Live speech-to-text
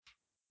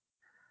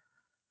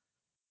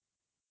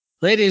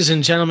Ladies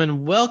and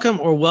gentlemen,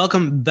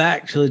 welcome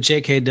back to the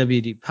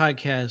JKWD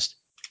podcast.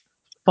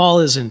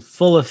 Fall is in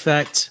full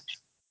effect.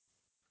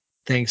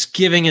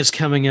 Thanksgiving is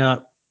coming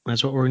up.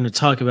 That's what we're going to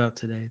talk about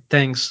today.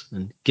 Thanks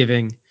and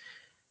giving,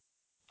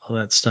 all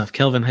that stuff.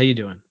 Kelvin, how you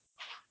doing?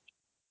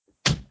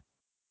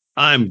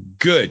 I'm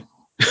good.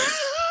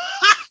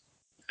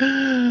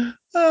 I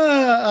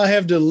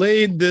have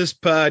delayed this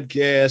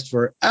podcast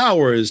for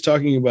hours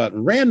talking about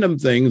random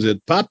things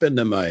that pop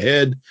into my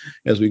head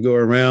as we go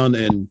around,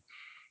 and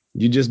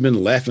you've just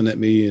been laughing at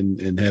me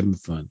and having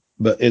fun.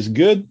 But it's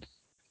good.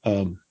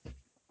 I'm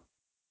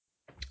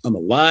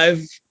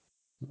alive.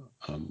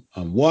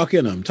 I'm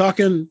walking. I'm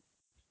talking.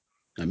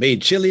 I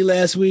made chili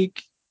last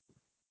week.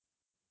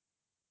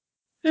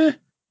 I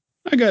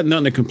got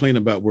nothing to complain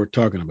about worth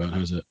talking about.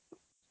 How's that?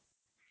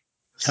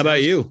 How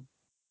about you?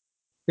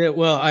 Yeah,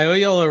 well, I owe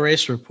y'all a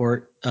race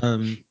report.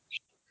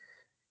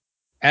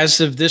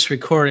 As of this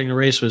recording, the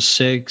race was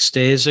 6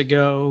 days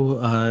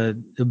ago.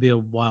 It'll be a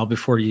while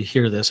before you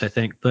hear this, I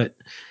think. But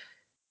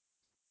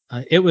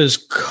it was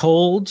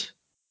cold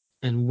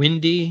and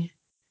windy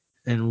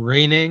and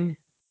raining.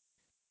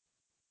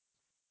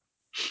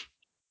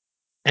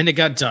 And it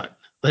got done.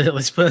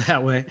 Let's put it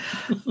that way.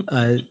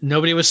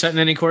 Nobody was setting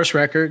any course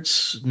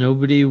records.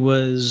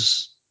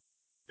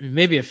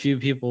 Maybe a few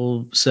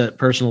people set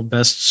personal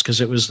bests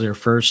because it was their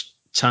first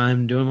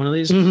time doing one of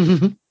these.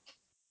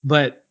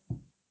 But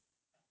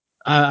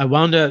I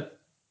wound up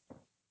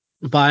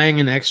buying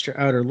an extra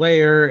outer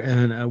layer,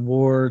 and I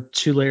wore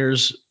 2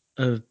 layers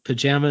of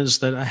pajamas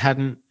that I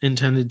hadn't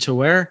intended to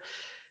wear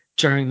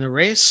during the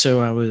race.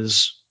 So I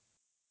was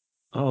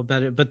all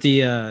about it. But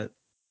the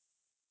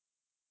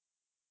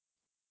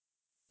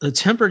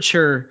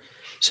temperature,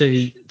 so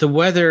the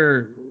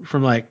weather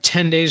from like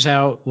 10 days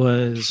out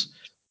was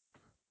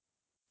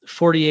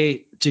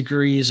 48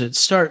 degrees at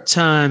start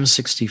time,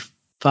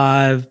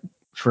 65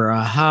 for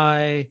a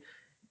high,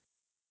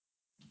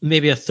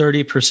 maybe a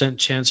 30%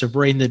 chance of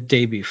rain the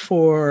day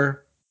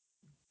before.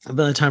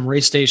 By the time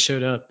race day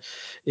showed up,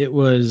 it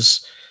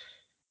was,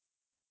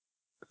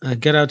 I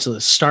got out to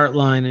the start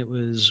line, it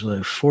was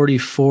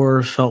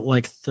 44, felt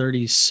like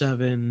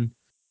 37,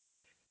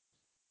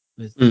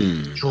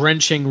 with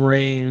drenching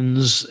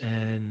rains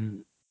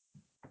and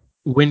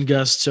wind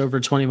gusts over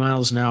 20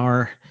 miles an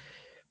hour.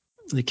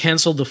 They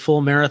canceled the full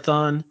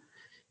marathon.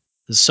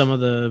 Some of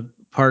the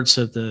parts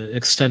of the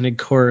extended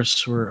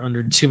course were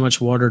under too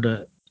much water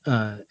to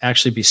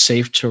actually be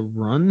safe to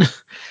run.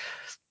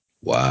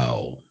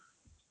 Wow.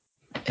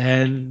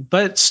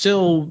 But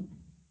still,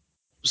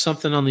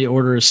 something on the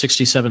order of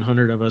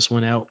 6,700 of us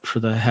went out for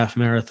the half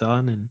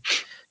marathon,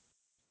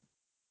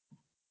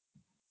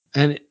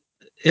 and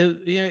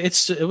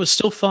it was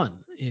still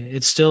fun.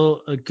 It's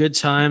still a good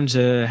time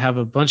to have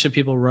a bunch of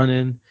people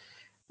running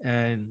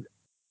and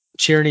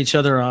cheering each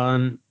other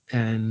on,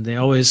 and they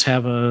always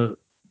have a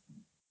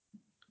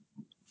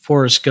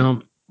Forrest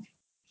Gump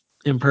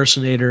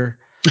impersonator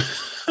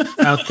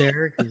out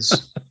there,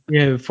 because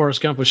Forrest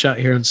Gump was shot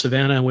here in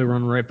Savannah, and we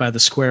run right by the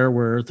square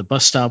where the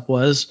bus stop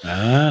was,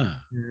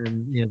 and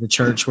the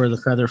church where the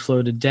feather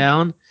floated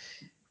down.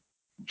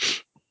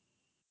 It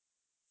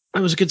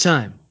was a good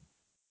time,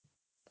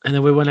 and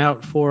then we went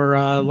out for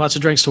lots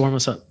of drinks to warm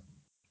us up.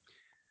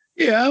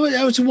 Yeah, I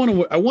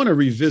want to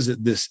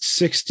revisit this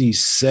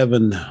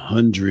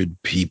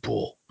 6,700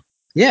 people.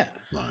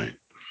 Yeah, line.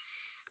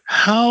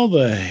 How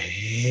the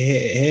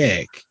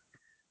heck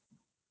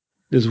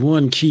does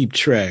one keep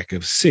track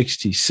of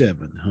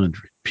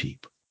 6,700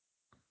 people?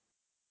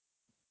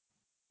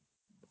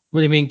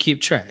 What do you mean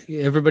keep track?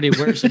 Everybody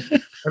wears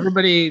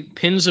everybody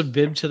pins a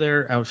bib to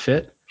their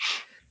outfit,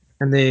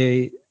 and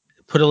they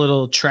put a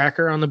little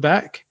tracker on the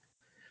back.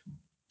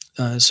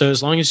 So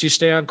as long as you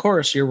stay on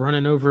course, you're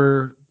running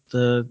over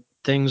the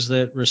things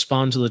that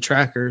respond to the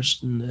trackers,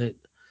 and it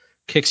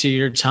kicks you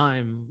your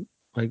time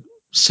like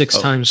 6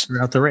 times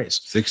throughout the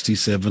race.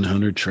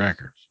 6,700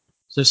 trackers.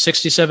 So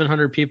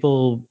 6,700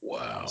 people.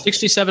 Wow.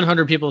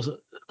 6,700 people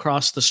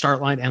crossed the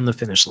start line and the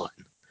finish line.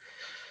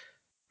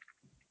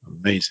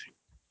 Amazing.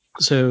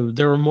 So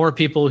there were more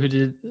people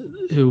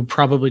who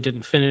probably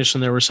didn't finish,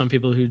 and there were some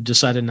people who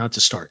decided not to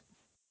start.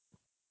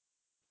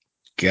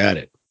 Got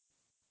it.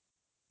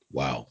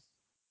 Wow.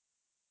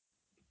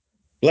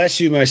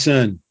 Bless you, my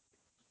son.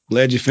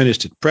 Glad you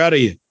finished it. Proud of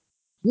you.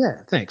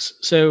 Yeah, thanks.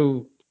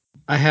 So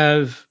I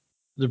have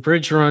the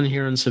bridge run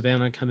here in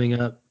Savannah coming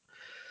up.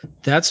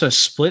 That's a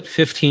split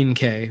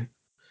 15K,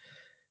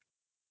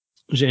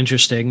 which is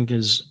interesting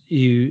because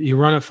you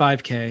run a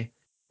 5K,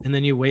 and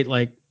then you wait,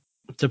 like,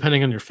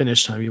 depending on your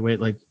finish time, you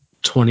wait like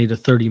 20 to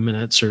 30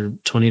 minutes or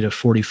 20 to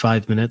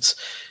 45 minutes,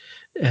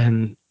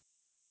 and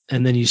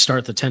then you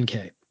start the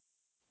 10K.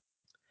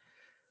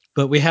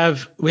 But we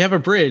have a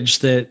bridge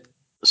that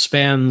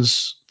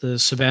spans the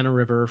Savannah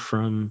River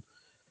from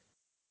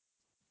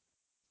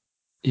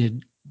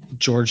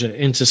Georgia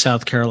into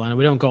South Carolina.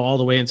 We don't go all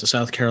the way into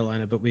South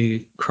Carolina, but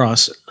we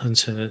cross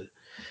onto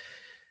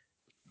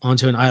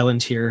an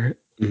island here,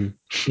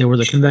 where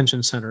the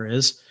convention center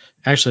is.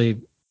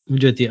 Actually, We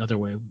do it the other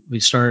way. We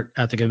start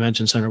at the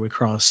convention center, we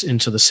cross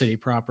into the city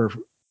proper,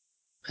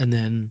 and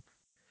then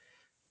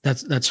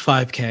that's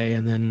 5K,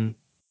 and then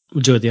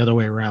we do it the other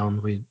way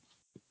around. We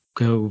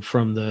go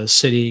from the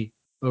city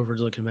over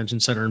to the convention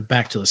center and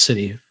back to the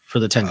city for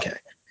the 10K.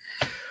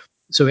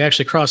 So we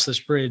actually cross this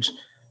bridge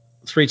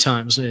 3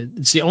 times.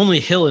 It's the only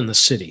hill in the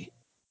city.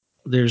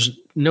 There's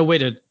no way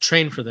to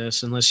train for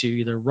this unless you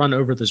either run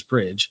over this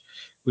bridge,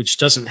 which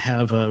doesn't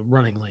have a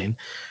running lane,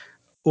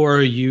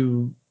 or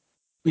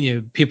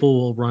people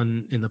will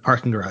run in the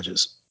parking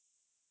garages.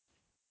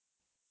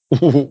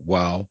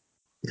 Wow.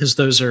 Because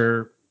those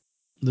are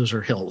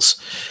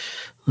hills.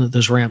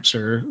 Those ramps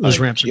are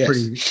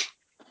pretty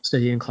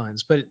steady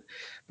inclines, but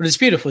it's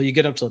beautiful. You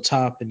get up to the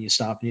top and you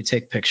stop and you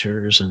take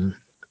pictures, and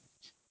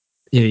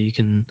you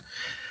can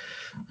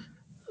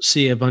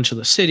see a bunch of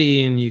the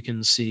city, and you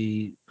can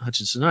see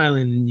Hutchinson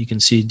Island, and you can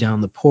see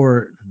down the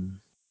port. And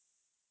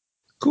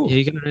cool.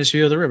 You get a nice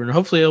view of the river. And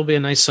hopefully it'll be a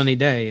nice sunny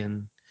day,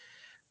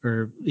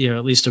 or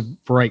at least a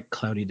bright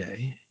cloudy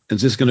day.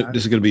 Is this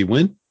gonna be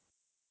when?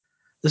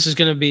 This is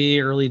gonna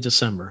be early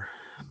December.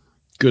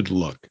 Good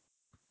luck.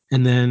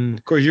 And then,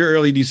 of course, your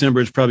early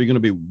December is probably going to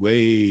be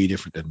way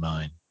different than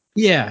mine.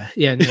 Yeah.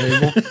 No,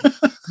 you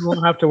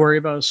won't have to worry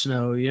about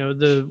snow.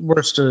 The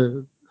worst.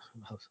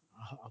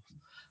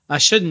 I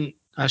shouldn't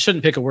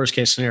pick a worst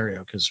case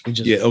scenario because we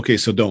just. Yeah. Okay.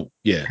 So don't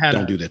do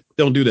that.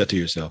 Don't do that to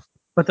yourself.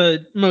 But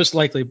the most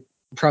likely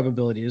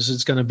probability is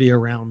it's going to be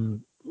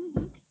around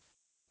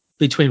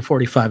between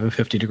 45 and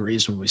 50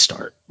 degrees when we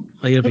start.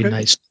 Like, it'll be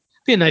nice.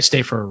 Be a nice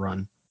day for a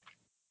run.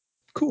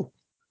 Cool.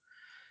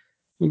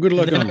 Well, good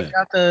luck on that. We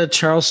got the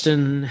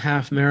Charleston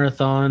half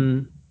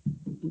marathon,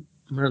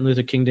 Martin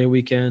Luther King Day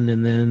weekend,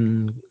 and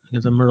then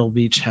the Myrtle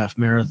Beach half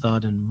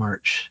marathon in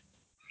March.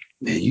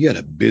 Man, you got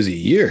a busy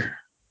year.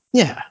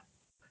 Yeah.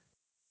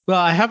 Well,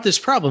 I have this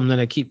problem that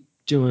I keep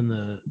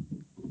doing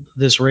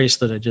this race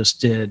that I just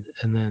did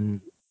and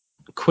then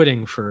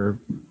quitting for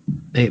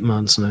 8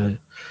 months,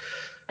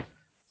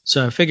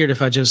 so I figured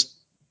if I just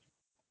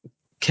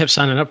kept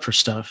signing up for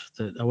stuff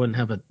that I wouldn't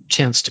have a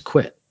chance to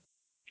quit.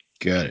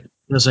 Got it.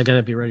 Because I got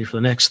to be ready for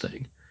the next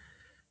thing.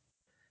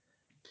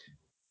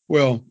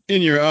 Well,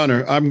 in your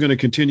honor, I'm going to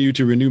continue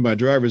to renew my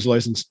driver's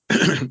license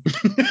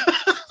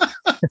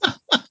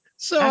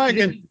so I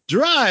can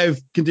drive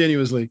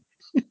continuously.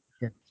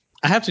 Yeah.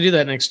 I have to do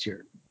that next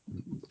year.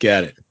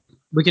 Got it.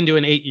 We can do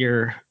an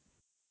 8-year.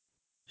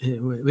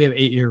 We have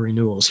 8-year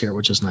renewals here,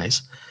 which is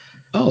nice.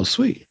 Oh,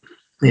 sweet.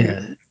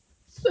 Yeah.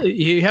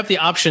 You have the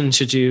option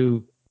to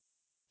do,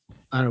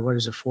 I don't know, what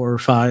is it, 4 or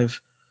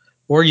 5?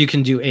 Or you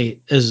can do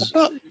 8. I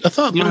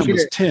thought mine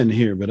was 10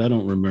 here, but I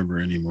don't remember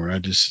anymore.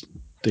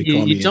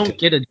 You don't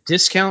get a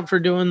discount for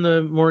doing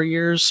the more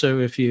years. So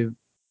if you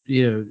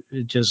get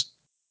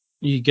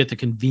the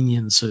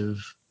convenience of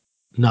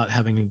not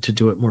having to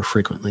do it more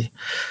frequently.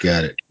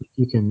 Got it.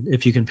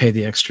 If you can pay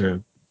the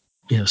extra,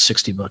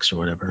 $60 or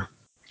whatever.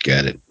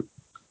 Got it.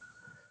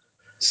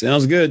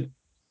 Sounds good.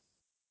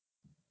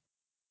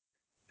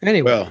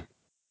 Anyway. Well,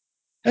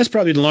 that's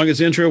probably the longest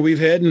intro we've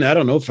had in,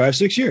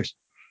 5-6 years.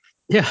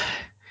 Yeah.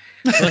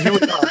 Well, here we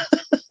go.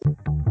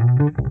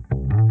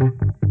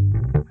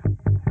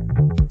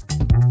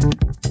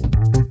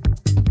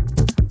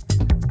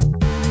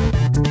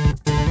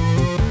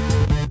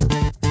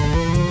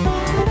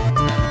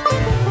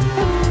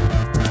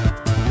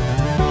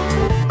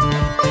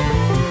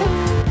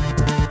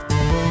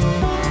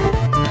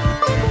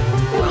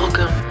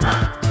 Welcome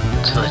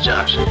to the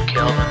Josh and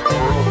Calvin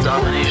World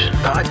Domination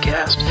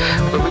Podcast,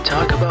 where we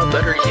talk about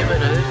better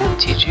humanhood and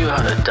teach you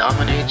how to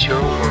dominate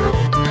your world.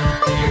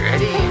 You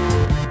ready?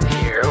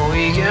 Here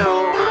we go.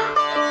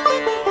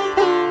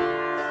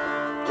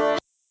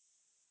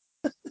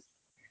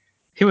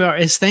 Here we are.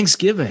 It's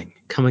Thanksgiving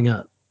coming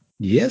up.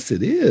 Yes,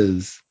 it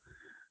is.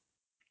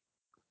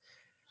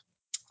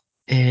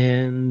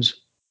 And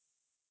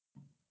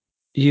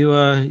you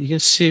can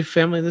see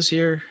family this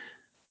year?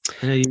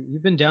 I know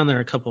you've been down there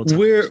a couple of times.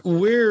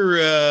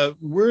 We're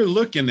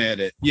looking at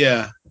it.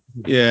 Yeah.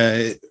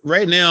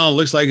 Right now, it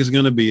looks like it's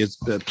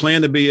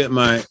planned to be at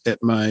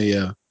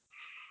my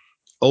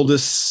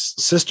oldest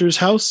sister's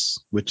house,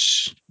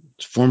 which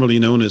is formerly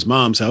known as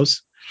Mom's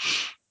house,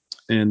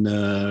 and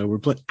we're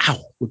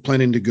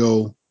planning to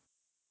go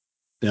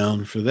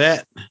down for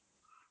that.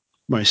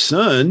 My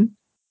son,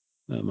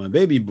 my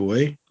baby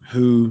boy,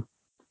 who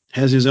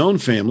has his own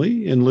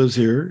family and lives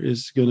here,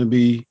 is going to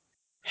be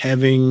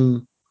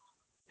having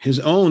his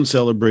own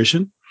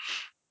celebration,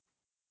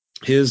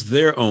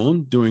 their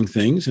own doing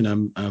things,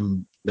 and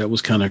that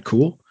was kind of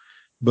cool.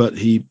 But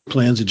he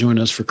plans to join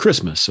us for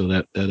Christmas, so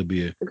that'll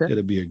be a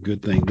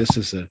good thing.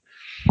 This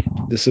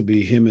will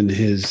be him and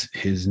his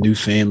new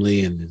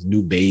family and his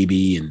new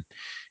baby,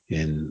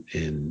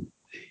 and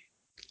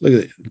look at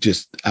it,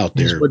 just out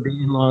there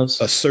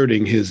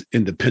asserting his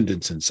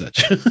independence and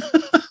such.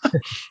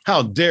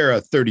 How dare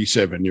a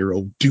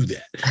 37-year-old do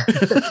that?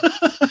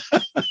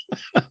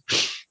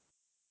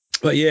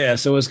 But yeah,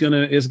 so it's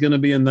gonna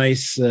be a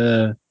nice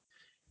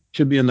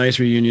should be a nice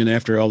reunion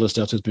after all the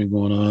stuff that's been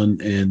going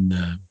on, and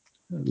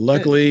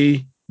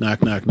luckily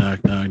knock, knock,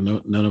 knock, knock.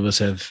 No, none of us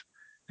have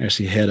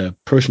actually had a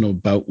personal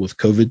bout with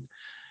COVID,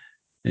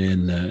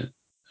 and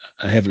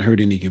I haven't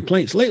heard any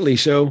complaints lately.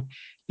 So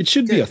it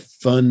should be a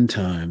fun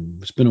time.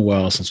 It's been a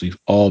while since we've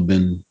all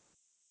been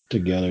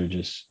together,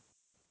 just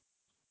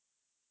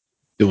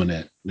doing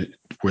that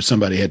where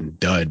somebody hadn't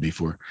died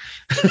before.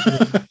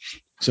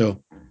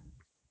 so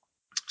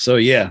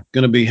yeah,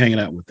 gonna be hanging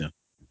out with them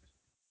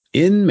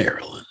in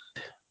Maryland.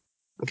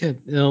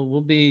 Good.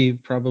 We'll be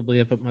probably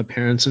up at my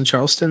parents' in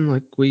Charleston,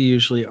 like we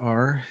usually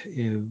are.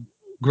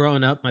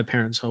 Growing up, my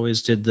parents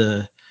always did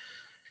the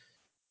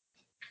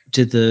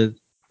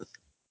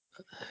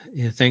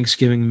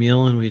Thanksgiving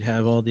meal, and we'd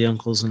have all the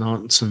uncles and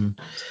aunts and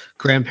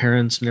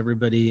grandparents and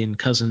everybody and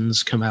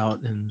cousins come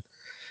out, and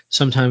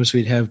sometimes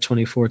we'd have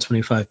 24,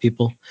 25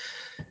 people.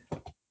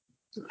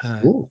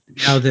 Now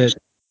that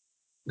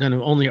kind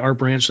of only our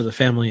branch of the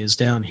family is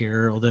down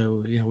here, although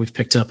we've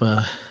picked up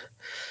a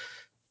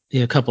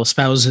couple of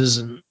spouses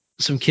and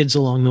some kids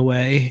along the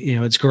way.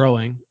 It's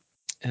growing,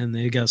 and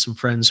they got some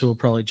friends who will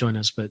probably join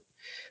us, but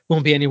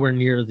won't be anywhere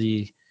near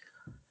the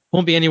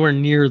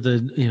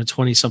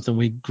 20 something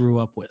we grew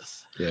up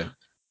with. Yeah.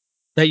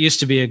 That used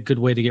to be a good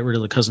way to get rid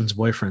of the cousins'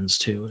 boyfriends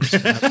too.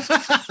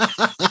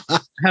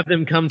 Have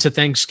them come to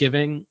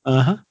Thanksgiving,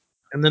 and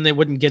then they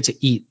wouldn't get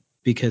to eat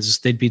because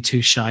they'd be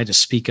too shy to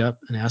speak up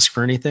and ask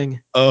for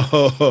anything.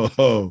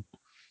 Oh,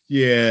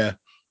 yeah.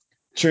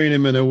 Train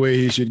him in a way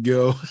he should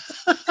go.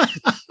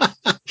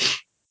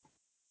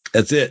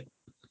 That's it.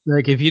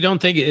 Like, if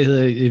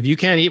you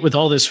can't eat with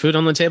all this food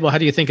on the table, how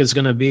do you think it's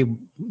going to be,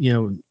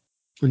 when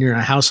you're in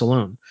a house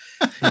alone?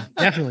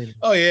 Definitely.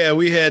 Oh yeah,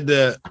 we had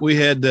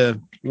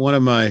one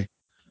of my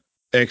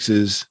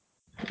exes,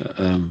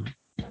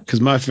 because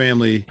my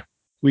family,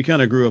 we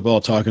kind of grew up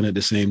all talking at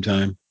the same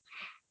time,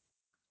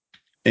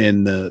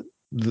 and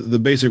the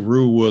basic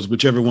rule was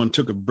whichever one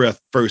took a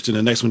breath first, and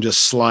the next one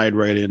just slide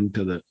right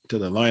into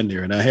the line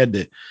there. And I had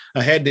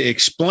to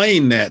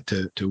explain that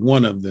to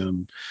one of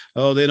them.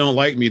 Oh, they don't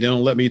like me. They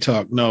don't let me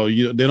talk. No,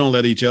 they don't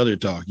let each other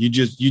talk. You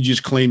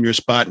just claim your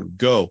spot and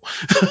go.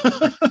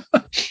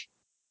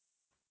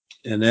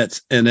 and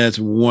that's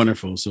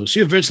wonderful. So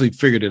she eventually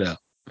figured it out.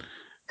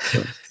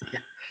 So,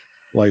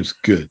 life's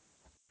good.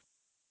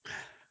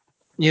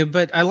 Yeah,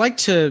 but I like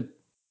to.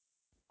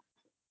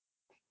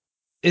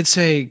 It's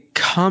a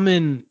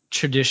common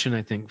tradition,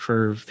 I think,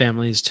 for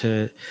families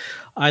to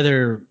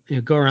either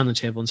go around the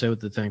table and say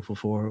what they're thankful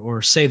for,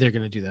 or say they're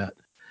going to do that.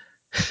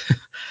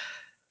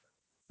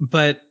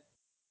 But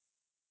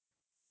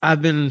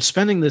I've been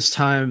spending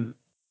time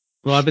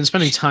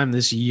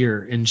this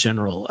year in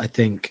general, I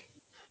think,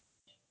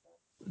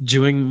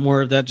 doing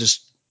more of that,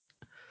 just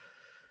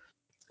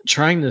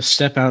trying to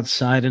step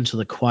outside into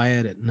the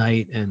quiet at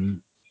night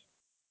and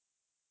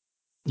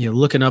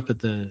looking up at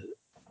the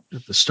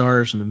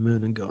stars and the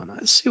moon and going,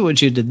 I see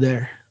what you did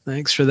there.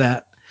 Thanks for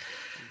that.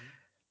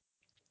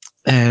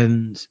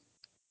 And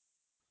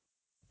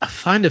I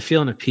find a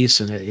feeling of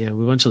peace in it.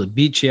 We went to the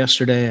beach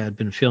yesterday. I'd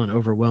been feeling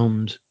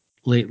overwhelmed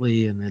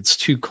lately, and it's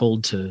too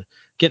cold to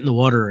get in the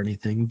water or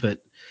anything,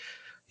 but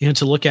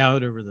to look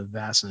out over the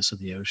vastness of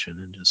the ocean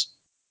and just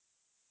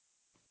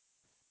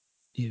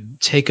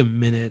take a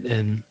minute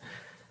and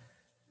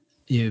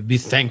be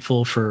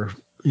thankful for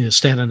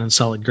standing on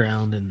solid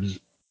ground and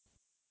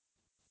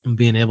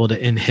being able to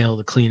inhale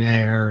the clean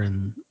air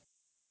and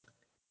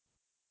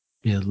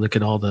look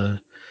at all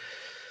the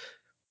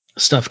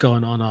stuff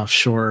going on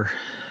offshore.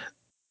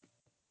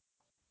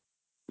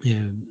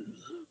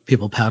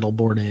 People paddle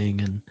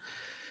boarding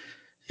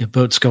and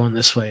boats going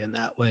this way and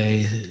that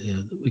way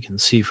that we can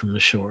see from the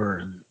shore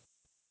and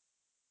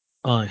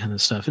all that kind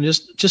of stuff, and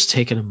just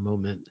taking a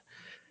moment,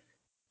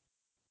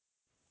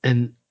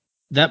 and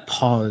that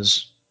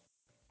pause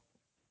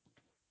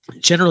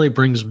generally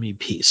brings me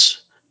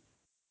peace.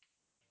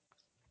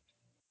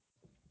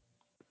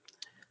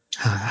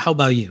 How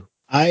about you?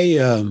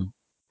 I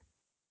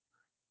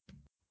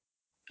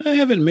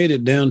haven't made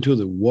it down to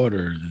the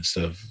water and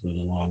stuff in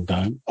a long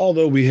time,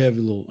 although we have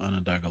a little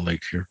Onondaga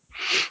Lake here.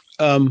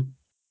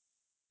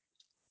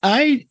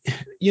 I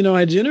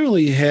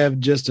generally have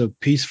just a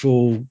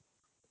peaceful,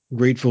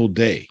 grateful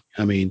day.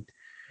 I mean,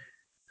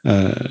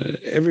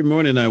 every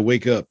morning I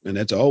wake up, and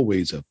that's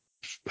always a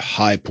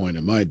high point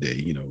of my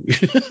day.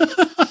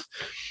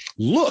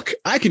 Look,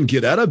 I can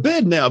get out of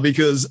bed now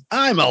because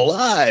I'm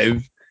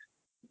alive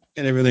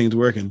and everything's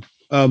working.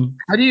 How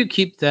do you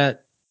keep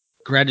that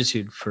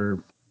gratitude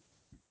for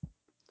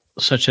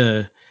such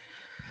a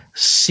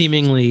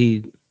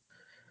seemingly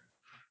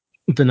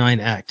benign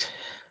act?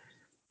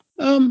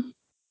 I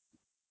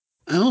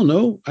don't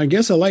know. I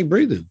guess I like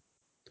breathing.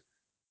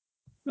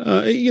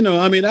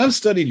 I've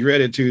studied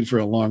gratitude for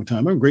a long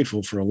time. I'm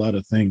grateful for a lot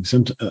of things.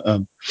 And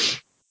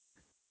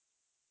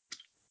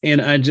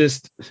I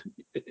just,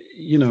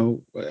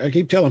 I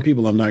keep telling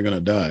people I'm not going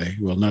to die.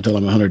 Well, not till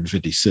I'm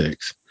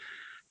 156.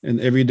 And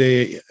every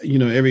day,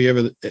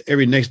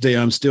 every next day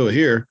I'm still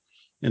here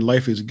and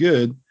life is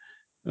good.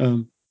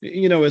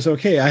 It's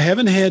okay. I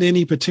haven't had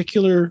any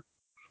particular,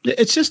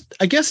 it's just,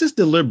 I guess it's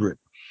deliberate.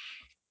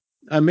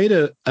 I made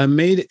a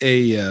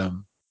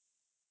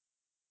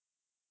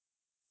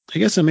I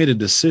guess I made a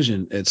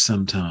decision at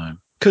some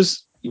time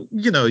because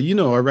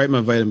I write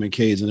my vitamin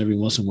K's and every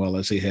once in a while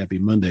I say Happy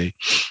Monday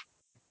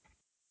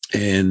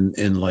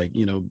and like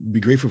be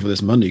grateful for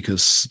this Monday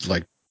because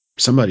like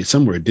somebody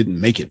somewhere didn't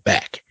make it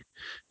back,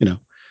 you know.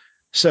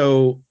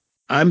 So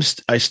I'm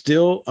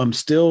still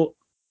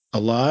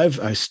alive.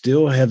 I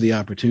still have the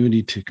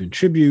opportunity to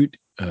contribute.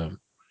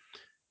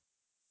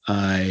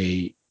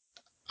 I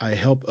I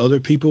help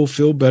other people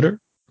feel better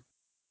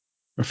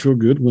or feel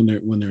good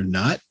when they're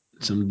not.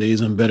 Some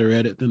days I'm better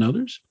at it than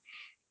others.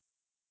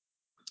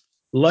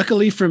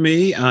 Luckily for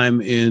me, I'm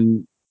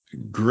in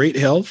great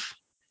health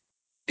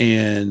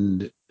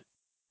and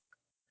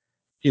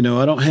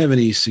I don't have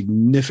any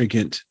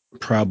significant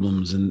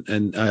problems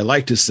and I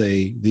like to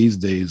say these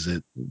days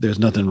that there's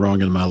nothing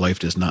wrong in my life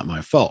that's not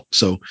my fault.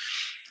 So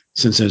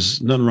since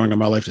there's nothing wrong in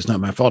my life that's not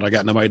my fault, I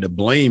got nobody to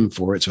blame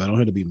for it. So I don't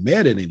have to be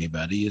mad at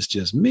anybody. It's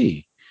just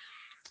me.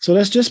 So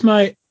that's just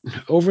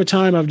over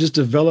time, I've just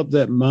developed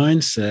that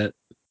mindset,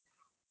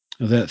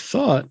 that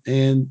thought.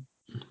 And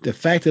the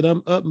fact that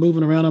I'm up,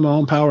 moving around on my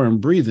own power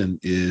and breathing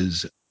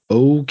is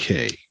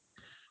okay.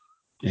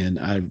 And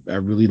I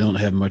really don't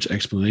have much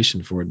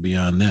explanation for it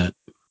beyond that.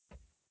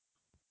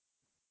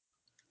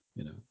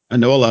 I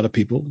know a lot of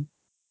people.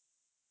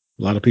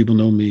 A lot of people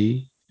know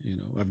me.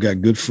 I've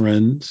got good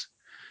friends.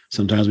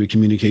 Sometimes we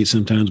communicate,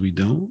 sometimes we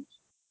don't.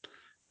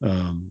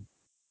 Um,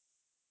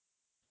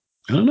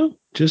 I don't know.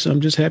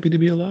 I'm just happy to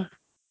be alive.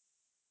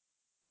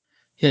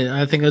 Yeah,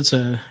 I think that's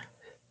a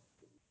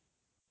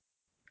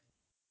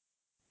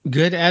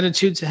good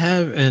attitude to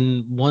have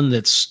and one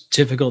that's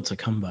difficult to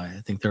come by.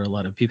 I think there are a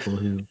lot of people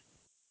who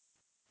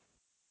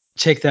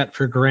take that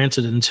for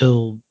granted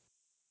until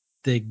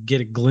they get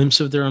a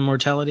glimpse of their own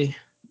mortality.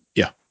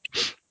 Yeah.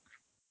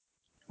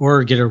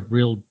 Or get a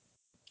real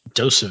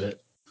dose of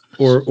it.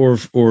 Or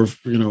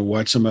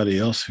watch somebody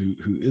else who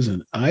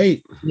isn't.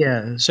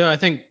 Yeah. So I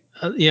think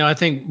I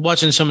think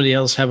watching somebody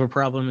else have a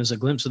problem is a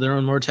glimpse of their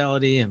own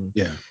mortality, and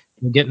Yeah.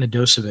 getting a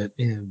dose of it,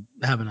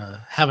 having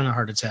a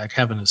heart attack,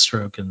 having a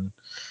stroke, and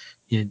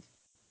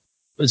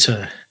it's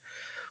a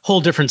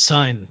whole different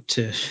sign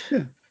to.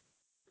 Yeah.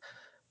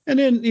 And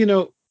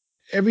then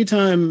every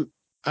time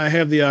I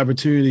have the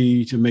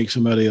opportunity to make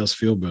somebody else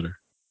feel better.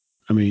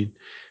 I mean,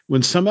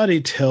 when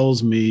somebody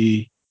tells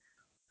me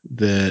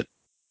that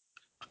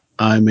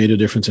I made a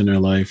difference in their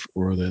life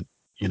or that,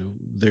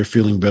 they're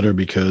feeling better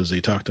because they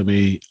talked to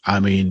me, I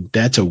mean,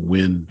 that's a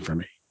win for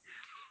me.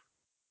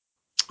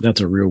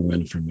 That's a real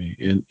win for me.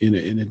 And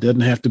it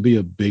doesn't have to be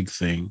a big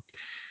thing.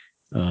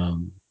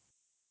 Um,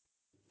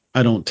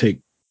 I don't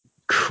take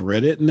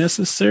credit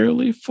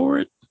necessarily for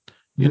it.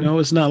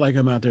 It's not like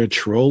I'm out there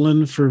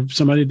trolling for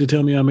somebody to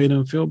tell me I made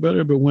them feel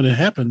better, but when it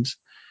happens,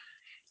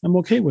 I'm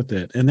okay with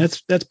that. And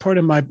that's part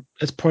of my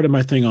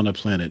thing on the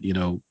planet.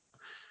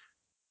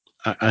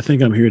 I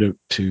think I'm here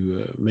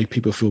to make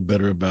people feel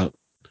better about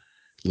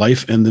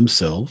life and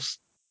themselves.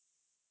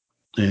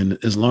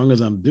 And as long as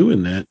I'm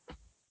doing that,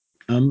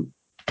 I'm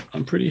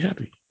I'm pretty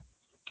happy.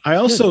 I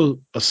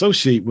also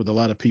associate with a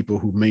lot of people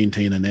who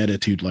maintain an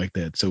attitude like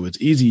that. So it's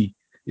easy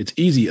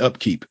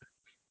upkeep.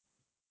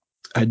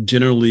 I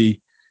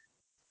generally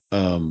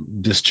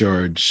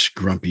discharge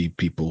grumpy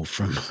people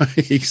from my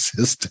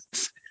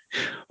existence,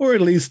 or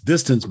at least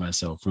distance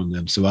myself from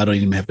them, so I don't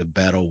even have to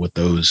battle with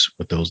those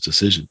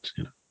decisions.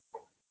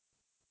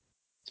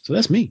 So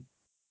that's me.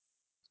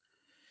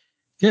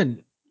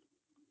 Good.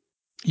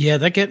 Yeah,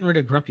 that getting rid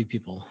of grumpy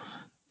people.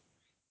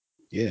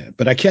 Yeah,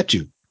 but I kept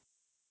you.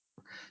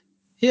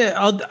 Yeah,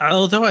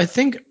 although I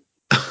think,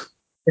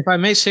 if I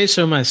may say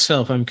so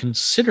myself, I'm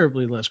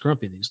considerably less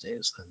grumpy these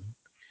days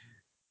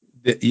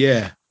than.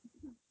 Yeah,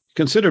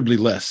 considerably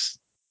less.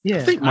 I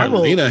Yeah, think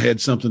Marlena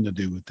had something to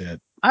do with that.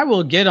 I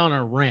will get on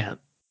a rant,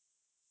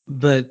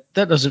 but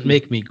that doesn't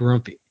make me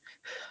grumpy.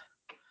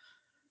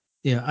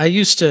 Yeah, I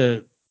used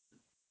to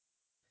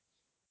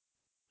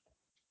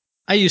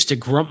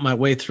grump my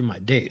way through my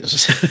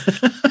days.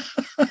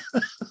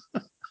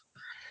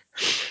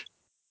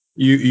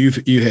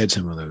 You had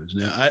some of those.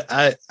 Now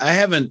I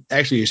haven't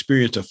actually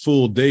experienced a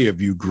full day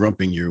of you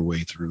grumping your way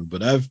through,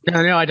 but I've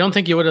No, I don't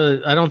think you would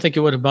have. I don't think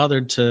you would have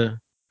bothered to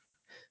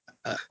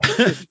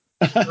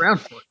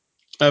around for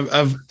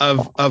it.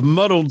 I've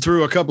muddled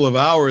through a couple of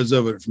hours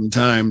of it from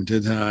time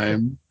to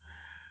time,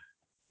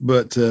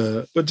 but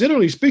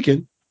generally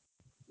speaking,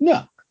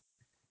 no,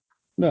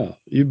 no,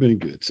 you've been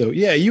good. So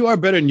yeah, you are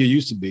better than you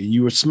used to be.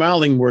 You were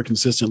smiling more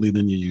consistently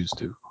than you used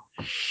to,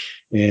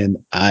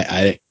 and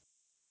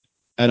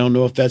I don't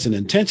know if that's an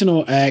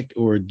intentional act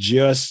or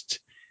just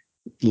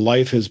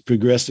life has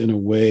progressed in a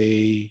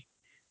way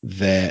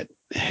that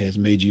has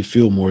made you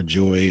feel more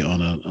joy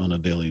on a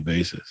daily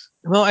basis.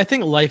 Well, I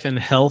think life and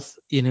health.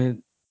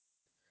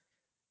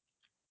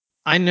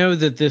 I know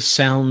that this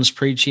sounds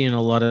preachy, and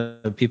a lot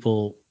of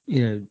people,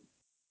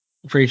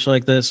 preach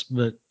like this,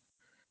 but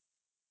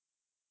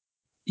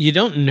you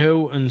don't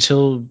know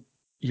until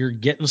you're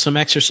getting some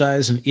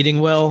exercise and eating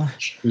well.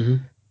 Mm-hmm.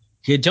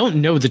 You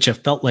don't know that you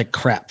felt like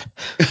crap.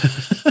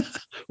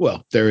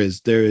 Well, there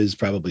is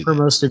probably for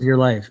that. most of your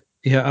life.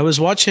 Yeah, I was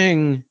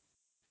watching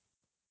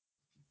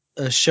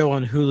a show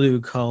on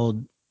Hulu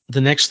called The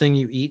Next Thing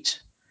You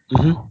Eat,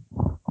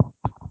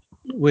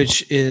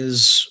 which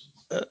is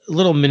a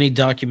little mini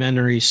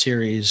documentary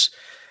series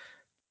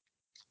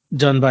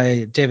done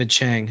by David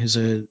Chang, who's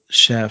a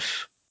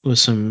chef with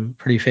some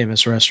pretty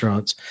famous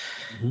restaurants.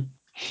 Mhm.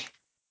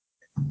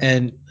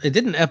 And it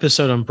did an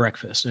episode on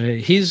breakfast.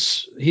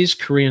 He's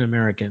Korean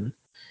American,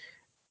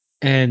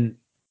 and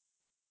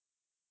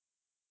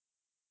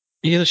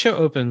the show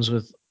opens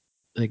with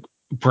like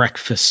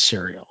breakfast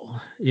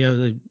cereal.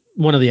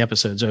 One of the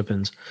episodes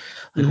opens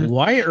like,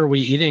 why are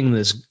we eating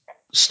this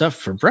stuff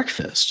for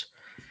breakfast?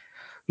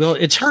 Well,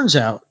 it turns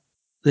out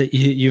that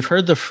you've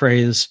heard the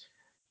phrase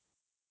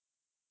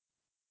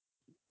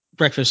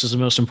breakfast is the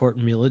most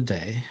important meal of the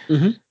day.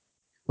 Mhm.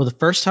 Well, the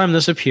first time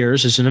this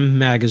appears is in a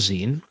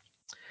magazine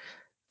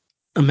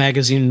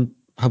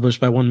published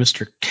by one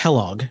Mr.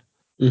 Kellogg,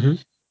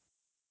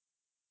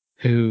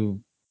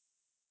 who,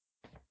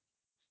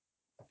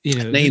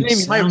 Name name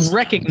you might sounds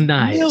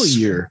recognize.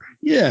 familiar.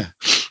 Yeah.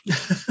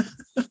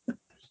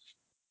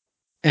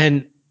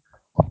 And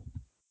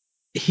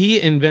he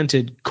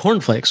invented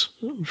cornflakes,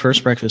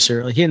 first breakfast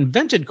cereal. He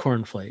invented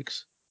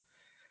cornflakes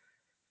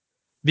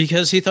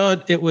because he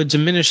thought it would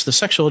diminish the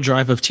sexual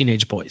drive of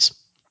teenage boys.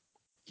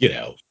 Get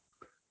out.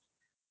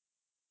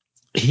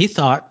 He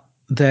thought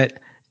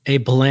that a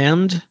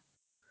bland,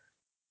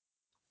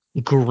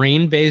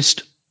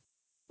 grain-based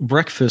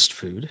breakfast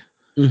food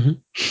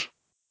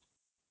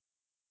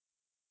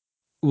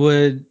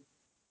would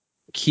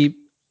keep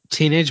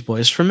teenage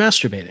boys from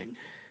masturbating.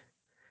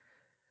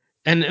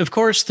 And of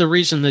course, the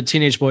reason that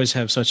teenage boys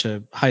have such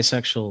a high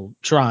sexual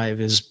drive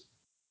is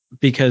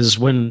because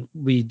when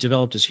we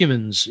developed as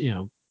humans,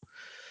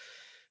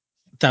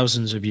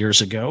 thousands of years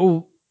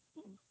ago,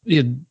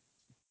 if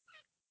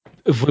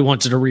we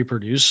wanted to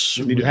reproduce,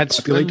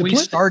 that's when we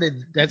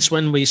started. That's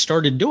when we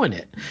started doing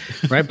it,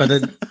 right? By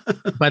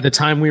the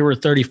time we were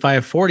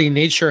 35, 40,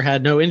 nature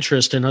had no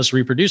interest in us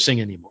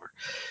reproducing anymore.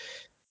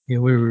 We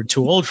were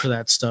too old for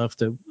that stuff.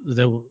 The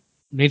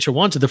nature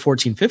wanted the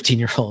 14,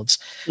 15-year-olds.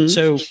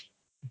 So,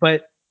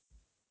 but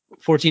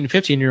 14,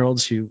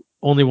 15-year-olds who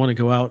only want to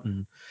go out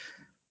and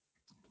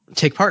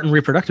take part in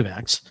reproductive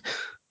acts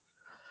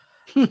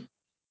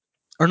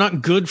are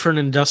not good for an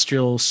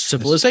industrial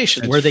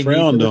civilization where they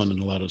frowned on in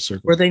a lot of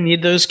circles, where they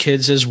need those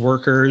kids as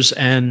workers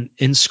and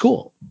in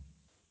school.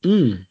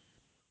 So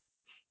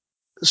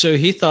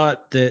he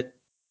thought that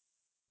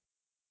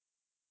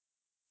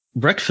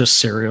breakfast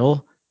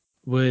cereal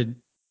would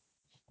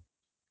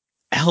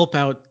help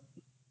out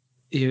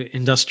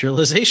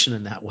industrialization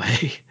in that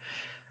way.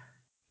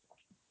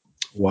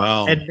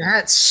 Wow. And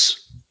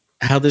that's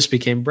how this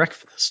became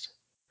breakfast.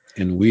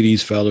 And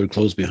Wheaties followed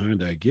close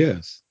behind, I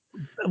guess.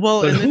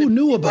 Well, but who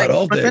knew about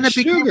all that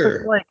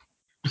sugar? Like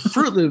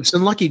Fruit Loops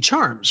and Lucky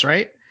Charms,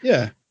 right?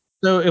 Yeah.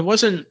 So it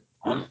wasn't,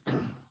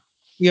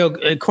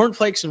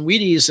 cornflakes and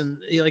Wheaties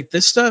and like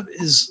this stuff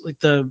is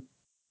like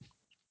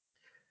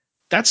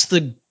that's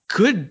the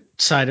good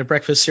side of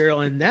breakfast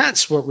cereal, and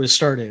that's what was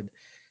started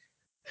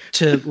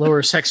to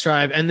lower sex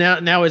drive. And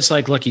now it's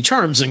like Lucky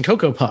Charms and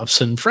Cocoa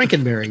Puffs and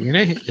Frankenberry,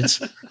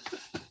 it's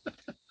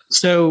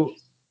so.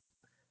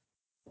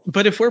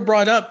 But if we're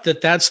brought up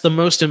that that's the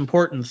most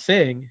important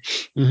thing,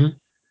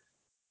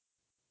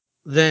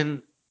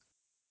 then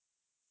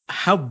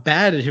how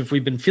bad have we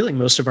been feeling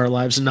most of our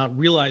lives and not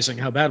realizing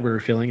how bad we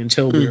were feeling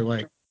until we were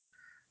like,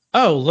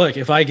 oh, look,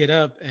 if I get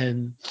up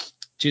and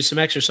do some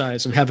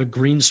exercise and have a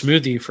green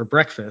smoothie for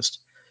breakfast,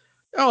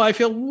 oh, I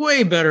feel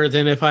way better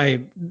than if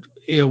I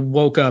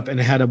woke up and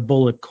had a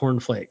bowl of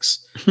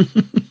cornflakes,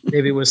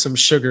 maybe with some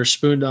sugar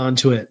spooned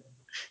onto it.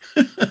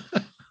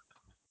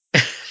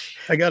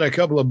 I got a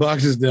couple of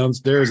boxes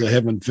downstairs I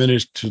haven't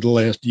finished for the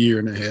last year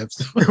and a half.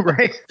 So.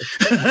 Right.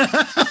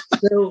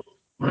 So,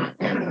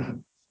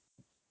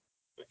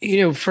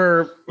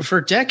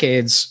 for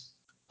decades,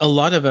 a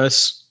lot of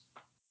us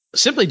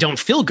simply don't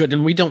feel good,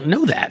 and we don't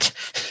know that.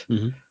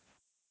 And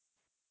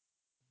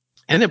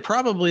it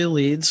probably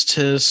leads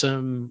to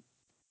some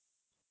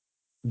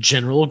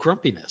general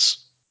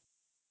grumpiness.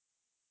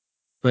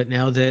 But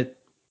now that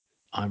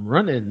I'm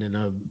running and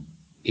I'm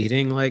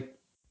eating like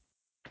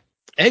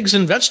eggs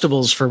and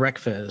vegetables for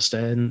breakfast,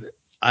 and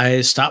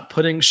I stopped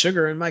putting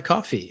sugar in my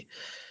coffee.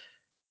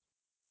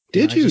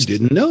 Did you?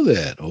 Didn't know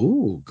that.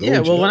 Oh, yeah.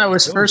 Well, when I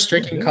was first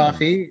drinking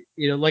coffee,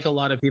 like a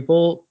lot of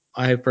people,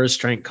 I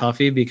first drank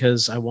coffee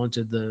because I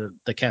wanted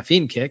the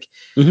caffeine kick.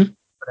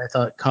 But I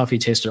thought coffee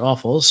tasted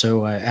awful,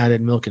 so I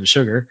added milk and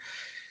sugar.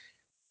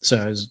 So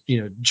I was,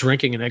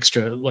 drinking an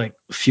extra like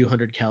a few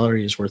hundred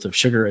calories worth of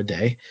sugar a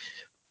day.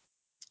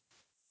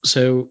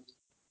 So,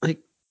 like,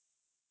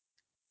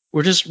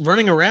 we're just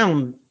running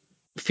around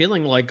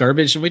feeling like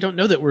garbage, and we don't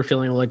know that we're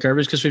feeling like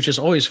garbage because we've just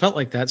always felt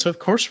like that. So of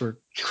course we're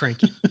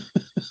cranky.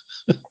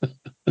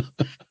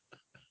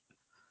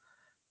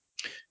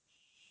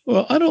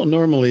 Well, I don't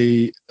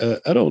normally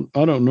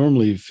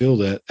feel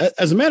that.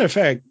 As a matter of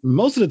fact,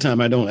 most of the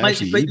time I don't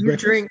actually But eat you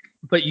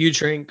breakfast.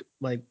 drink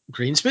like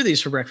green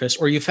smoothies for breakfast,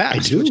 or you I fast,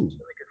 which is do really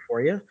good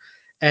for you.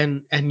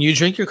 And you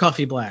drink your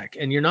coffee black,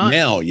 and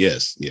now.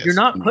 Yes, you're yes.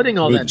 not putting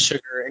all that Goodness.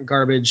 sugar and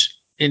garbage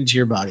into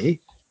your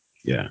body.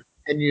 Yeah.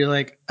 And you're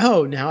like,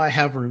 oh, now I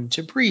have room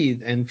to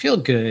breathe and feel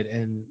good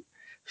and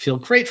feel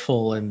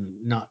grateful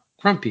and not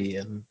grumpy.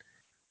 And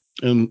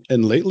And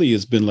lately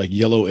it's been like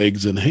yellow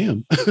eggs and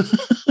ham.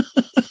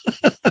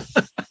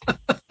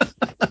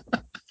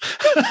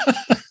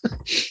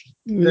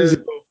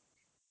 the,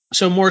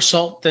 so more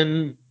salt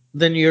than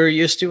you're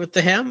used to with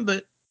the ham,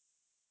 but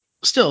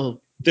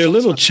still They're salt's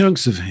little not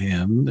chunks of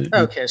ham.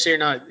 okay. So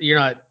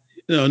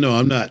No,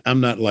 I'm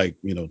not like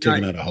you're not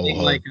taking out a whole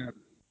eating hog.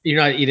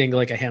 you're not eating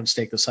like a ham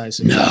steak the size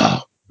of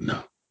No,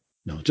 no,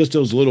 no. Just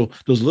those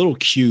little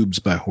cubes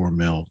by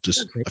Hormel.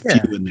 Just okay, a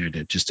yeah. few in there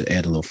just to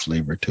add a little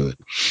flavor to it.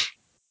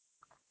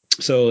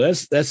 So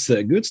that's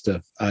good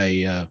stuff.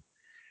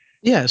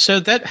 Yeah, so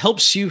that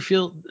helps you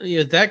feel,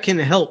 that can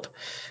help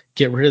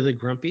get rid of the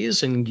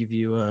grumpies and give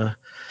you a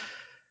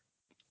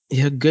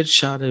good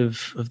shot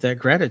of that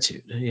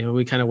gratitude.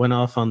 We kind of went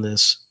off on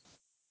this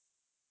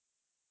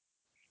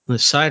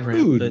side rant,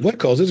 Food. but What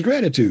causes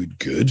gratitude?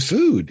 Good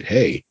food.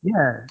 Hey,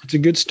 yeah. it's a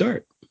good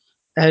start.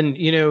 And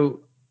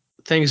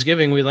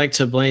Thanksgiving we like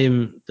to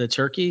blame the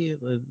turkey,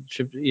 for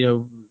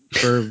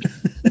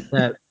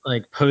that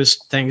like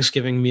post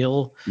Thanksgiving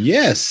meal.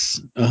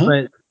 Yes. Uh-huh.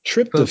 But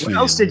Tryptophan. what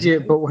else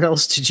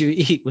did you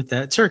eat with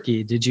that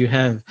turkey? Did you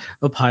have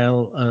a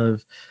pile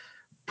of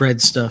bread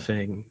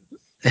stuffing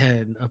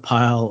and a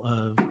pile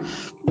of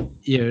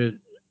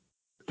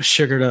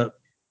sugared up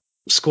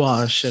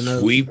squash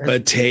Sweet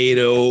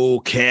potato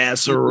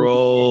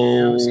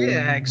casserole.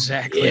 yeah,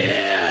 exactly.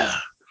 Yeah.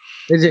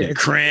 Yeah,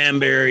 It's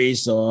cranberry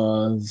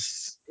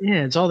sauce.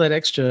 yeah, it's all that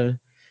extra.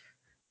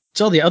 It's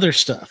all the other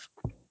stuff.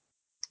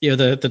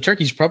 The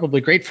turkey's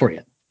probably great for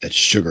you. That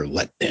sugar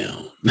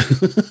letdown.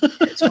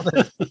 It's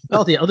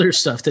all the other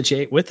stuff that you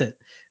ate with it.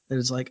 That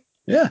it's like,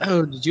 Yeah.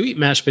 oh, did you eat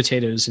mashed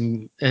potatoes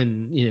and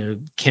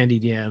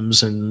candied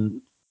yams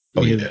and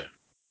Oh you know, yeah.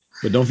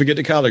 But don't forget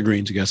the collard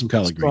greens. You got some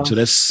collard greens. So squash?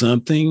 that's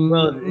something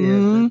Well,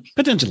 yeah,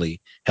 potentially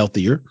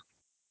healthier.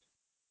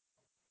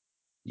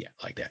 Yeah,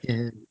 like that.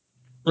 yeah,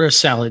 or a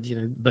salad,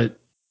 but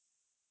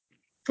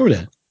Or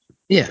that.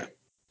 yeah,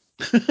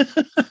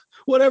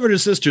 Whatever the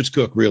sisters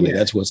cook, really, yeah.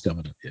 that's what's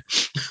coming up.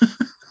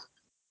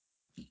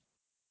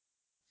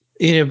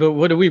 Yeah. But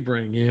what do we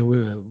bring?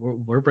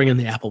 We're bringing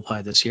the apple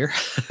pie this year.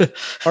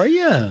 Oh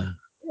yeah.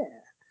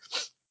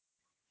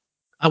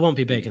 I won't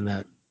be baking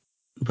that,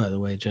 by the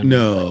way, Jim.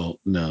 No,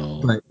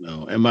 no, But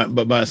no. And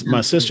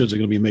my sisters are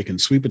going to be making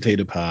sweet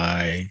potato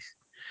pie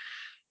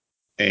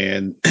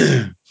and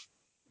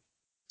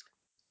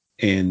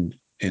and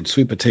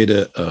sweet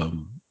potato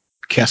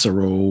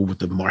casserole with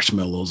the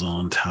marshmallows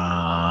on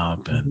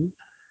top and mhm.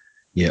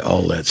 yeah,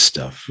 all that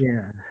stuff.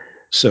 Yeah.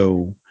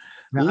 So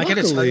Now I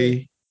gotta tell you,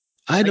 luckily,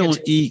 I I gotta don't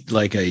tell you, eat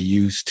like I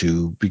used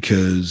to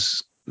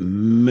because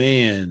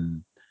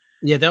man,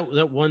 yeah,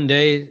 that one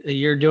day a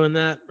year doing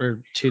that,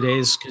 or 2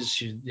 days, because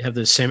you have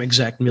the same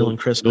exact meal on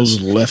those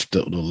Christmas. left,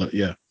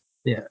 yeah,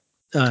 Yeah.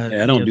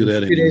 I don't do The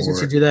that 2 days that you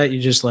anymore. do that, you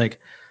just like,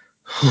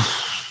 yeah.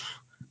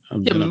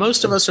 Then I'm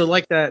Most of us are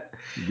like that.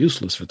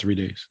 useless for 3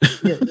 days.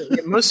 Yeah,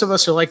 most of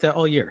us are like that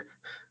all year,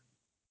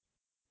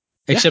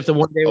 Yeah. except the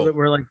one day Oh, that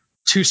we're like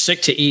too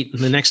sick to eat,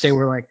 and the next day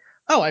we're like,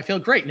 oh, I feel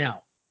great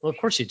now. Well, of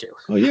course you do.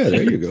 oh yeah,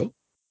 there you go.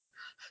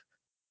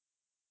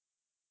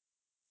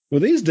 Well,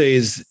 these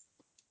days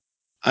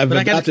I've But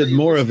I got to tell adopted you,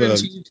 more of a.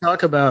 listening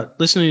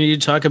to you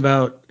talk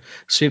about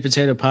sweet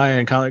potato pie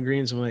and collard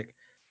greens, I'm like,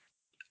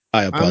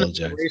 I I'm not a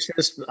apologize.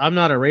 racist. I'm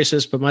not a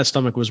racist, but my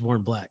stomach was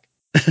born black.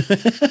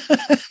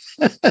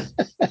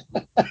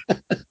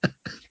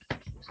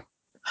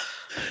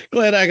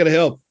 Glad I could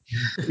help.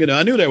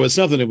 I knew there was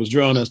something that was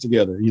drawing us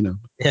together. Yeah.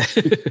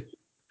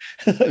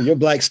 Your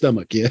black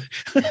stomach, yeah,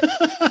 and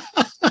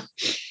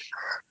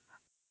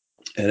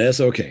that's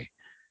okay.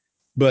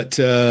 But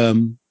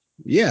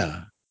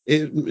yeah,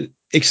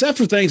 except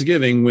for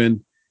Thanksgiving,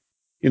 when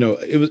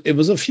it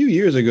was a few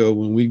years ago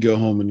when we'd go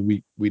home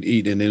and we'd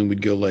eat, and then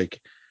we'd go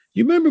like,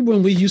 you remember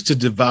when we used to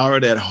devour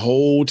that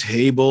whole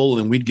table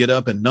and we'd get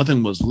up and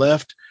nothing was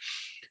left?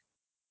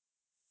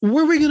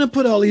 Where are we going to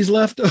put all these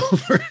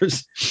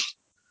leftovers?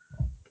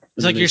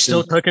 It's like you're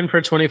still cooking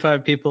for 25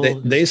 They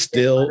people. they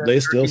still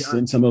they still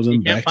send some of You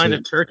them can't back find a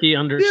to. turkey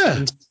under Yeah,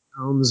 17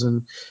 pounds,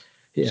 and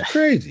it's yeah,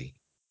 crazy.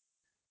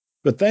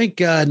 But thank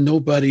God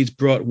nobody's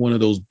brought one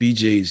of those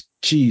BJ's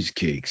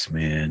cheesecakes,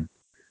 man.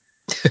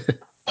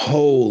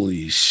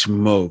 Holy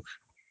smoke.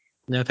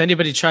 now if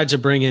anybody tried to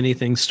bring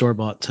anything store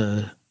bought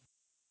to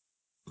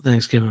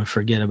Thanksgiving,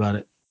 forget about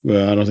it.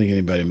 Well, I don't think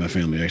anybody in my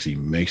family actually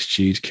makes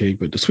cheesecake,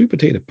 but the sweet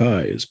potato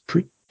pie is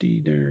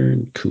pretty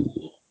darn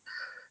cool.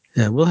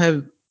 Yeah, we'll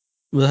have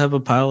a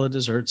pile of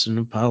desserts and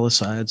a pile of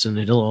sides, and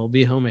it'll all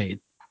be homemade.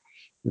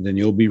 And then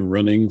you'll be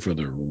running for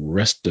the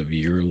rest of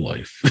your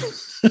life.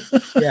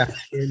 Yeah,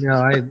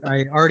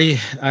 I already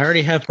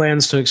have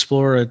plans to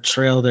explore a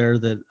trail there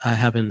that I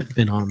haven't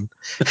been on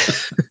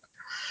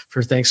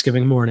for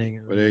Thanksgiving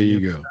morning. Well, there you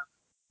go.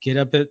 Get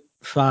up at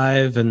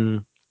 5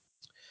 and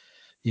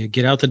you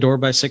get out the door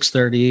by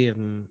 6:30,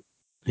 and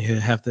you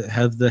have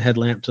the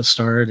headlamp to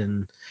start,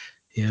 and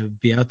you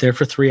be out there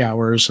for 3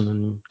 hours, and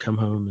then come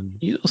home. And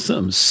You know,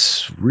 something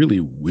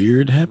really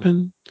weird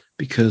happened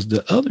because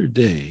the other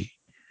day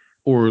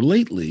or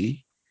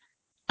lately,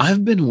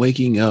 I've been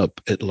waking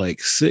up at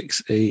like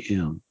 6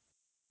 a.m.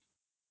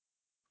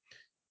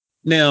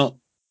 Now,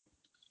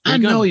 I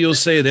know you'll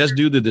say that's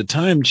due to the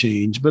time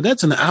change, but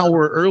that's an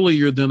hour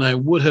earlier than I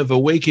would have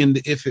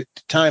awakened if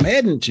time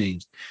hadn't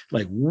changed.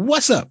 Like,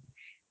 what's up?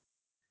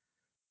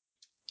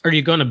 Are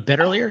you going to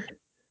bed earlier?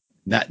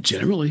 Not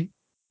generally.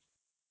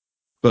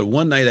 But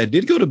one night I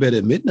did go to bed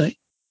at midnight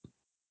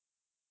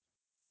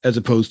as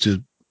opposed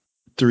to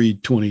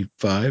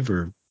 3:25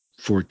 or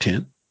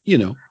 4:10, you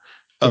know,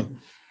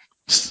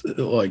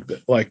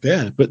 like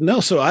that. But no,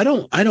 so I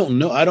don't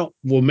know.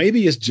 Well,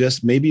 maybe it's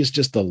just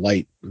the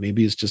light.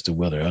 Maybe it's just the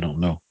weather. I don't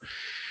know.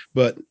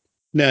 But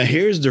now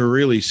here's the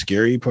really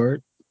scary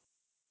part.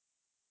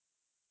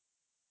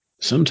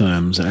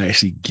 Sometimes I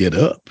actually get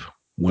up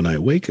when I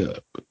wake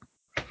up.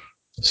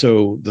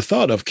 So the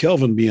thought of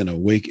Kelvin being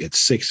awake at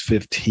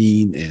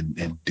 6:15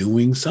 and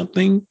doing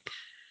something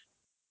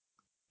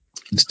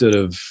instead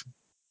of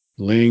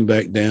laying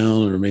back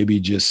down or maybe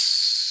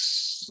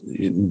just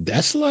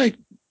that's like,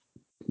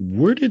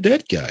 where did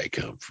that guy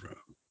come from?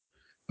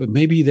 But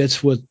maybe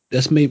that's what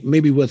that's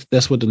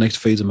the next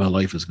phase of my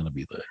life is going to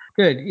be like.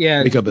 Good,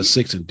 yeah. Wake up at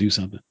 6 and do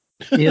something.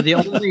 Yeah,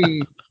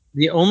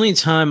 the only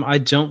time I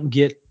don't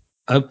get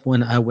up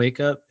when I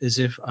wake up is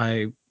if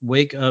I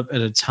wake up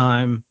at a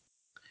time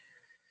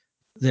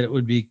that it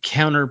would be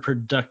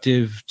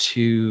counterproductive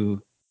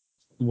to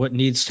what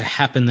needs to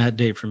happen that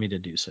day for me to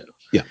do so.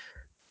 Yeah.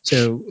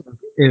 So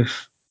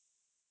if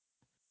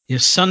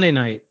Sunday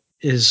night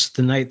is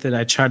the night that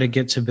I try to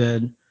get to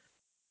bed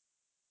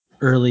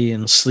early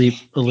and sleep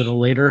a little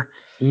later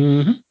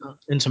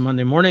into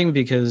Monday morning,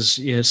 because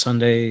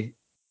Sunday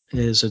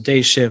is a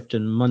day shift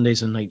and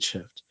Monday's a night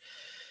shift.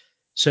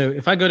 So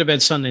if I go to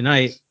bed Sunday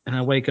night and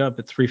I wake up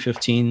at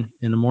 3:15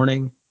 in the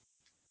morning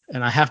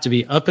and I have to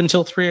be up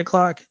until 3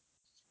 o'clock,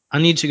 I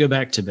need to go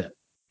back to bed.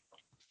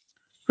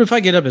 But if I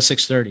get up at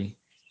 6:30,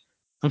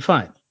 I'm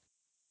fine.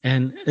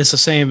 And it's the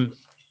same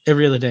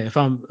every other day. If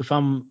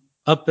I'm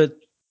up at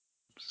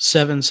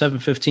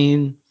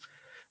 7:15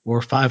 or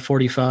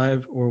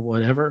 5:45 or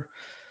whatever,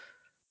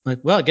 like,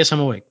 well, I guess I'm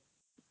awake.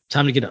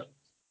 Time to get up.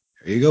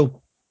 There you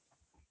go.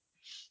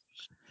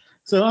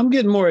 So I'm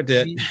getting more at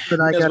that. But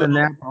I got a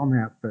nap, I'll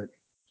nap, but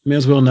may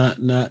as well not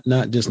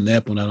just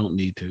nap when I don't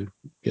need to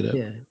get up.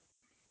 yeah.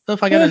 So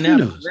if I got a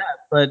nap,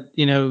 but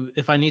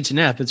if I need to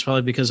nap, it's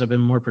probably because I've been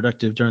more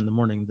productive during the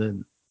morning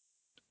than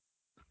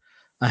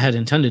I had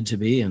intended to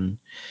be, and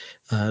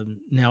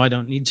now I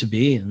don't need to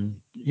be.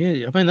 And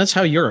yeah, I mean that's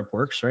how Europe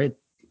works, right?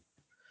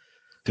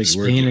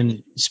 Spain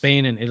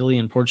and Italy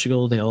and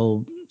Portugal, they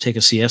all take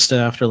a siesta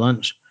after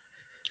lunch.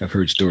 I've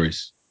heard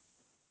stories.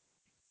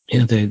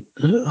 Yeah,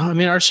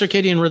 our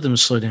circadian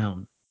rhythms slow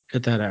down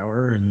at that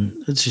hour,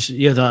 and it's just,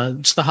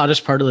 it's the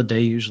hottest part of the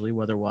day usually,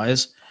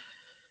 weather-wise.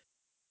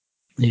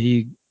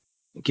 You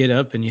get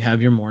up and you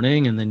have your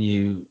morning, and then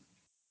you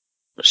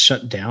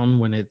shut down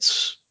when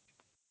it's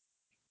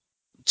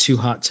too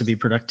hot to be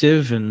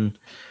productive, and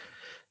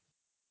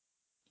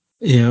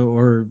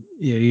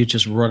you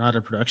just run out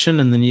of production,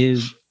 and then you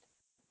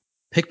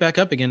pick back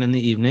up again in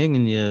the evening,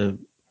 and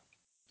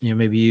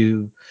maybe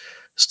you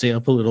stay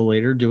up a little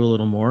later, do a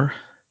little more,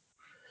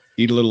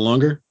 eat a little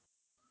longer.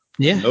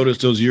 Yeah. Notice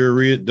those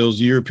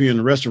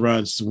European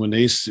restaurants, when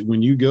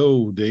you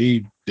go,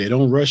 they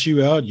don't rush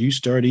you out. You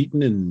start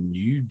eating and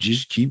you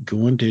just keep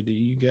going till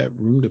you got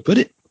room to put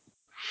it.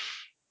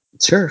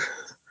 Sure.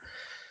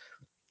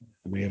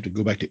 We have to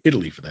go back to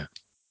Italy for that.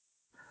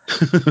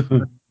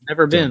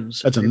 Never been.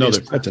 So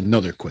that's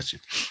another question.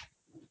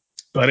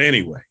 But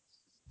anyway,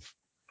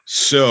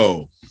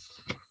 so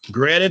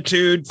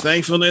gratitude,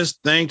 thankfulness,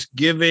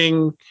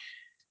 Thanksgiving,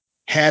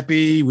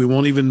 happy. We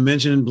won't even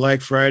mention Black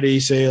Friday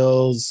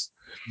sales.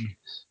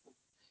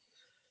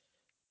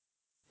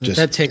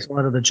 That takes a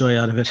lot of the joy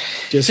out of it.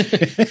 Just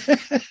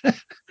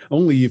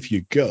only if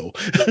you go,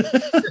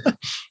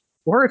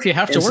 or if you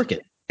have to work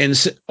it. And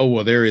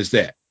there is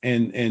that.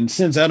 And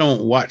since I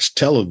don't watch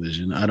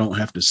television, I don't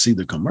have to see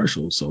the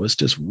commercials, so it's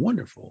just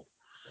wonderful.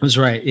 That's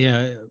right.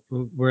 Yeah,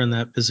 we're in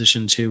that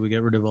position too. We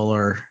got rid of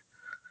our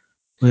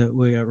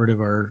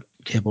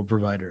cable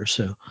provider.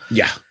 So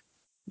yeah.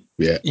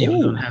 We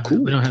don't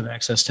have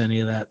access to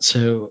any of that.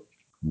 So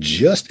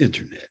just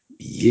internet.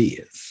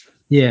 Yes.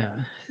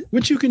 Yeah.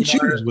 Which you can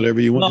choose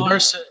whatever you want. Well,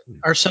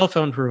 our cell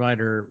phone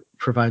provider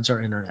provides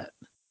our internet.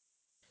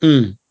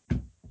 And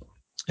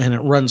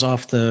it runs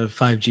off the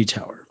 5G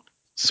tower.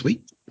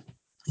 Sweet.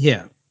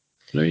 Yeah.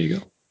 There you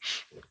go.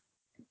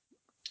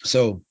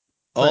 So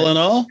all in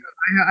all,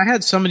 I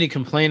had somebody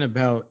complain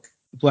about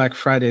Black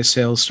Friday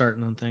sales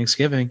starting on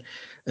Thanksgiving.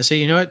 I say,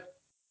 you know what?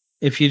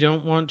 If you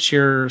don't want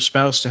your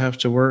spouse to have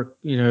to work,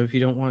 if you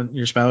don't want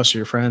your spouse or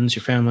your friends,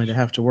 your family to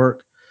have to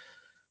work,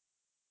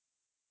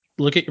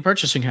 look at your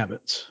purchasing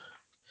habits.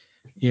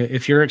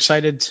 If you're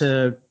excited,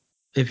 for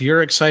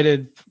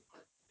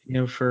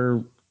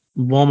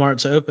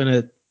Walmart to open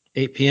at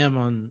 8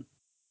 p.m.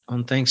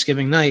 on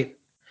Thanksgiving night,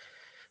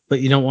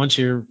 but you don't want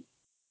your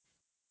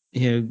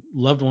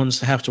loved ones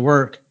to have to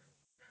work,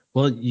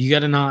 well, you got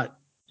to not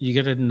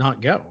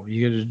go.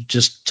 You got to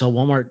just tell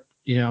Walmart,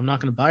 I'm not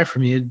going to buy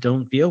from you.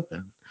 Don't be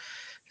open.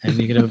 And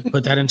you got to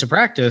put that into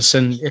practice.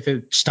 And if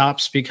it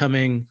stops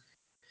becoming,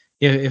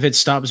 if it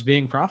stops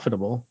being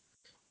profitable,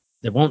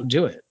 they won't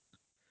do it.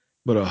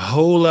 But a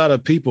whole lot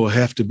of people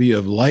have to be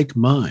of like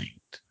mind.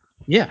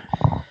 Yeah.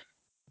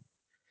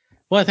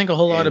 Well, I think a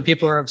whole lot of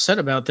people are upset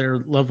about their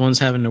loved ones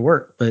having to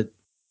work, but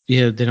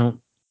they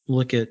don't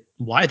look at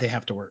why they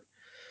have to work.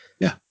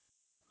 Yeah.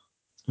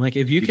 Like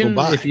if you can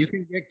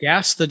get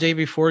gas the day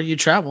before you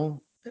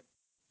travel,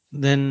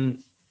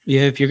 then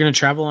if you're going to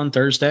travel on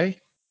Thursday,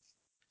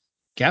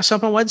 gas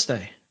up on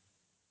Wednesday.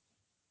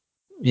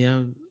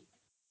 And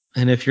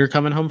if you're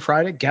coming home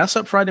Friday, gas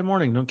up Friday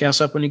morning. Don't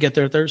gas up when you get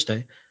there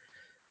Thursday.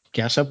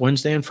 Gas up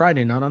Wednesday and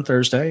Friday, not on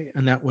Thursday.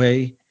 And that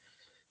way,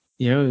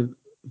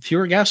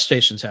 fewer gas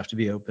stations have to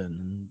be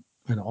open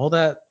and all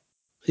that.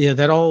 Yeah,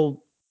 that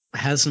all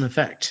has an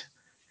effect.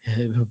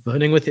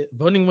 Voting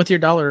with your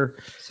dollar,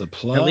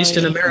 supply, at least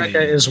in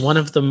America, is one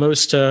of the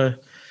most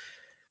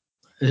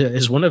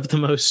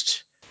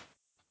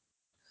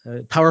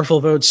powerful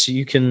votes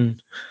you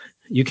can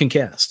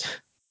cast.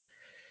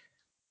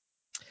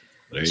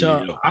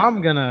 So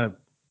I'm gonna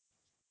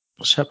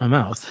shut my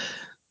mouth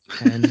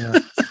and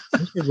we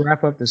should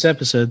wrap up this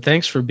episode.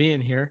 Thanks for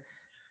being here.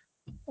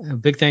 A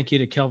big thank you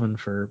to Kelvin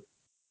for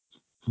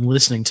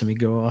listening to me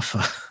go off.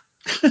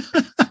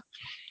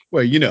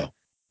 Well,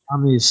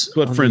 on these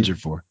what friends are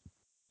for.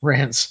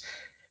 Rants.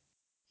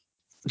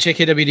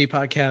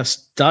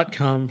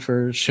 jkwdpodcast.com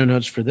for show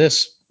notes for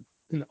this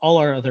and all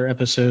our other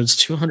episodes.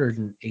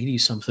 280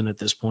 something at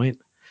this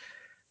point.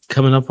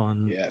 Coming up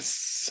on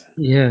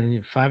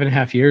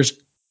 5.5 years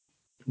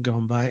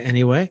going by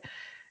anyway.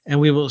 And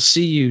we will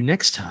see you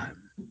next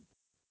time.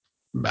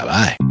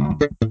 Bye-bye.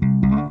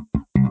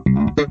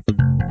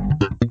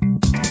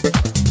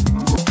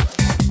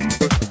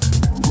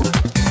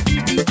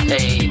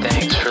 Hey,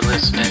 thanks for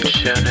listening.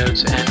 Show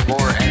notes and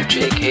more at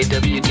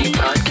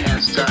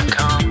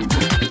jkwdpodcast.com.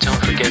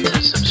 Don't forget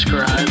to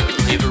subscribe,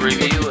 leave a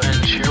review,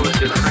 and share with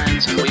your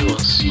friends, and we will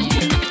see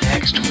you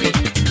next week.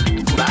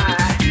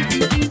 Bye.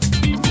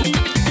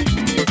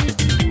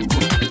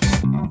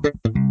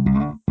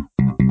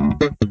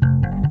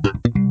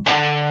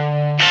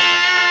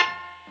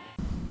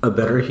 A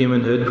Better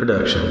Humanhood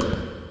production.